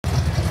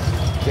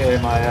Okay,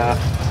 my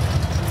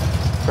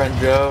friend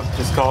Joe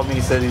just called me.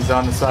 He said he's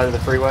on the side of the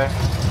freeway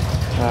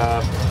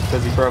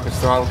because he broke his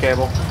throttle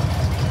cable.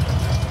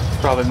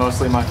 It's probably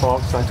mostly my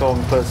fault, so I told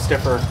him to put a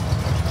stiffer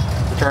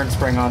return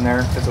spring on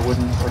there because it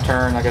wouldn't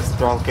return. I guess the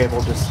throttle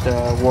cable just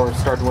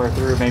started to wear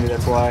through. Maybe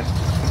that's why.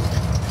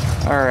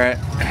 Alright.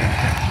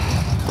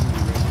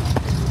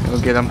 We'll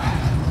get him.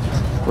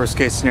 Worst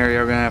case scenario,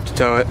 we're gonna have to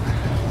tow it.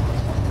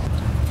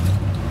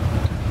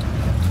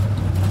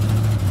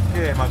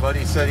 Okay, my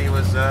buddy said he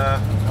was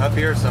up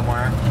here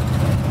somewhere.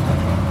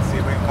 Let's see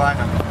if we can find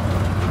him.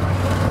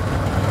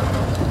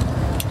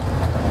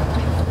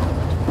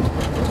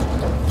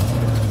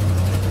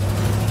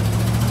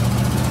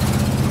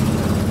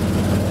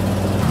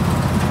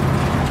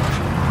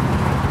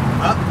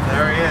 Oh,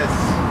 there he is.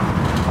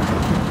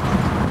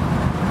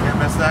 Can't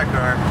miss that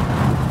car.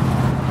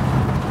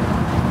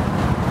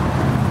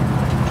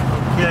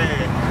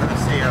 Okay,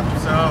 let's see him.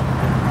 So,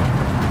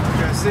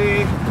 we're gonna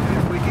see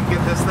if we can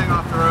get this thing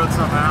off the road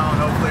somehow, and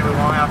hopefully we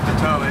won't have to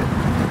tow it.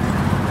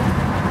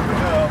 Here we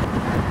go.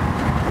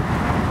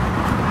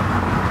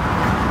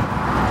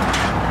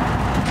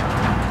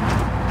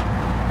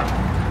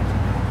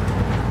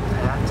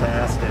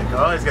 Fantastic.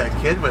 Oh, he's got a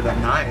kid with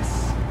him.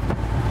 Nice.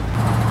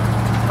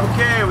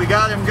 Okay, we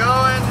got him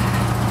going.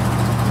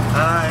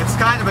 It's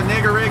kind of a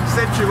nigger rig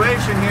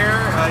situation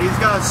here. He's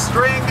got a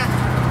string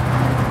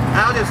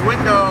out his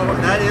window,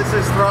 that is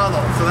his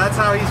throttle. So that's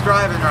how he's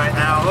driving right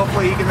now.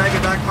 Hopefully he can make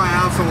it back to my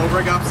house and we'll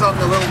rig up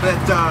something a little bit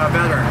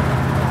better.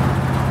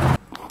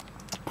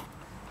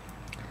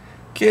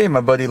 Okay,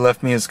 my buddy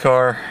left me his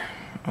car.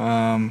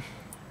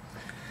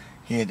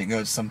 He had to go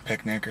to some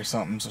picnic or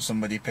something, so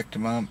somebody picked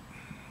him up.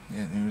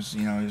 He was,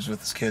 he was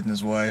with his kid and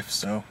his wife,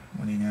 so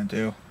what are you gonna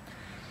do?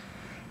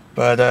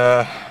 But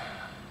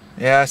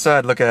yeah, I said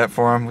I'd look at it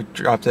for him. We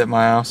dropped it at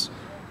my house.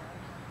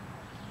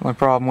 My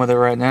problem with it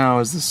right now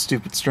is this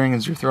stupid string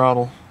is your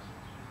throttle.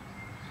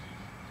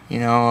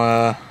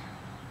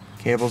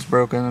 Cable's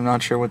broken. I'm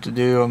not sure what to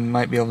do. I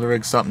might be able to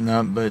rig something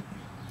up, but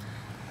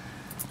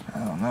I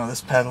don't know. This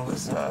pedal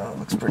is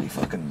looks pretty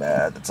fucking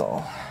bad. It's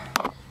all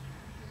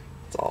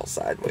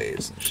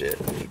sideways and shit.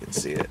 You can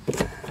see it.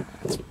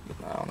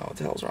 I don't know what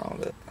the hell's wrong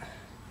with it.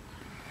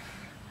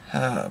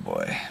 Oh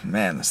boy,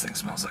 man, this thing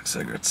smells like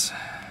cigarettes.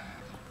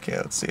 Okay,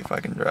 let's see if I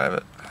can drive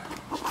it.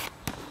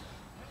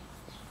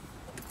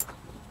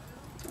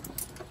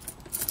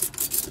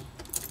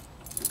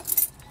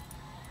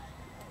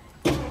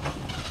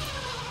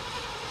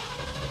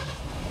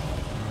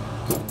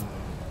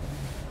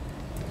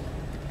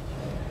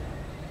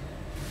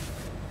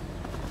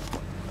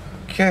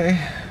 Okay.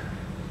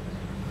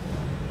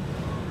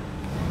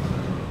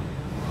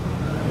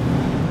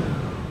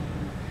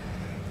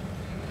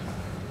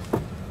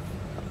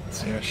 Let's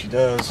see how she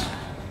does.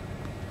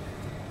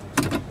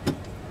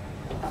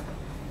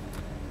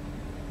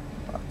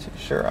 Not too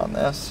sure on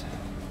this.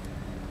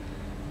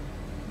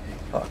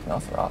 Fuck, no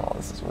throttle.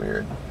 This is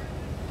weird.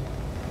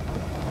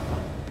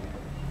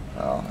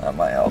 Oh, that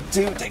might help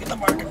too, taking the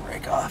parking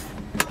brake off.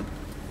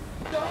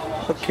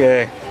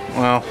 Okay,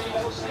 well,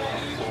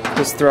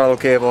 this throttle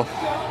cable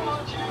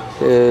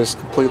is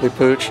completely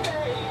pooched.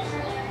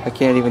 I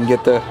can't even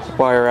get the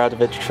wire out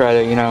of it to try to,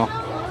 I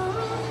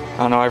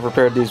don't know, I've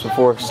repaired these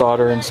before,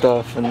 solder and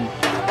stuff, and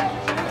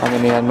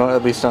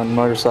at least on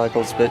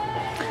motorcycles, but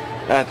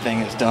that thing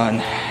is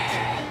done.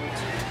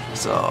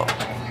 So,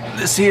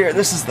 this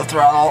is the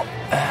throttle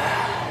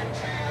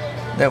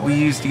that we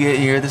used to get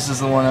here. This is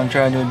the one I'm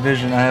trying to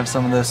envision. I have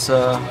some of this,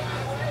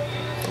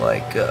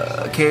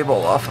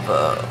 cable off of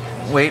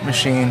a weight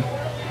machine.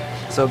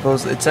 So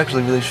it's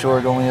actually really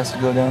short, it only has to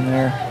go down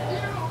there.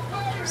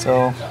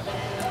 So,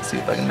 let's see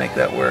if I can make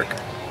that work.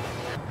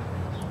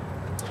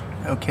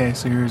 Okay,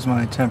 so here's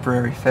my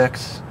temporary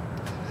fix.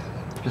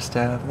 Just to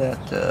have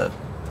that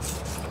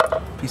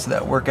piece of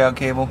that workout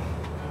cable.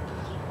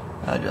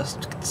 I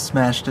just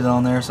smashed it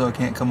on there so it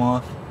can't come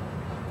off.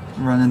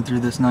 I'm running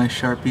through this nice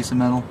sharp piece of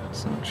metal,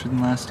 so it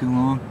shouldn't last too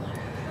long.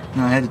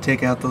 Now I had to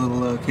take out the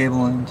little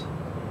cable end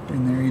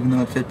in there, even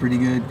though it fit pretty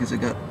good, because it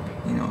got,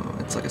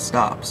 it's like a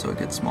stop, so it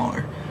gets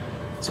smaller.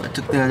 So I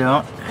took that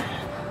out.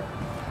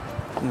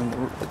 And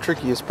the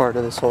trickiest part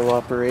of this whole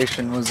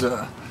operation was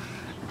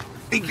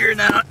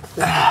figuring out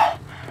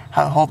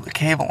how to hold the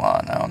cable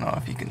on. I don't know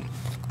if you can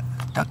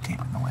duct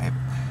tape in the way,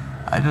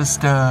 but I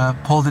just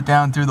pulled it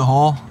down through the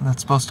hole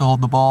that's supposed to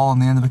hold the ball on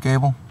the end of the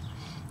cable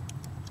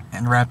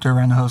and wrapped it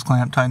around the hose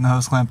clamp, tightened the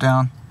hose clamp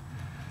down,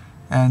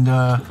 and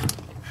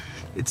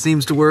it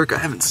seems to work. I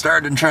haven't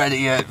started and tried it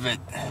yet, but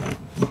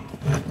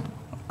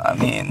I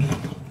mean,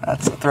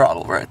 that's the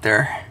throttle right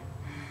there.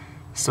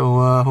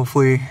 So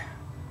hopefully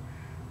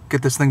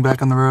get this thing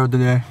back on the road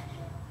today.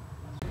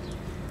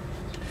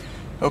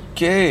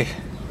 Okay. I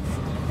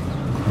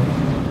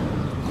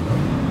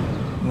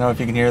don't know if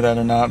you can hear that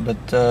or not,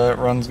 but it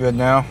runs good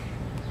now.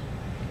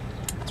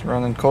 It's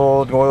running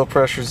cold. Oil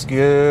pressure's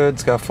good.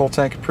 It's got a full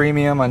tank of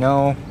premium. I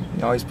know.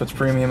 He always puts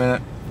premium in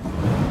it.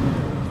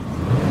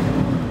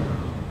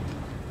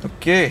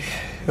 Okay.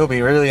 He'll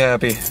be really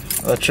happy.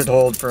 That should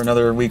hold for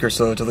another week or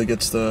so until he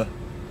gets the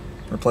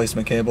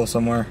replacement cable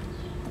somewhere.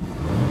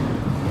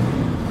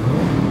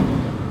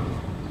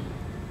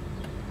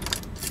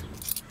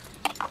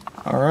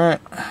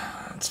 Alright,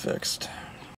 it's fixed.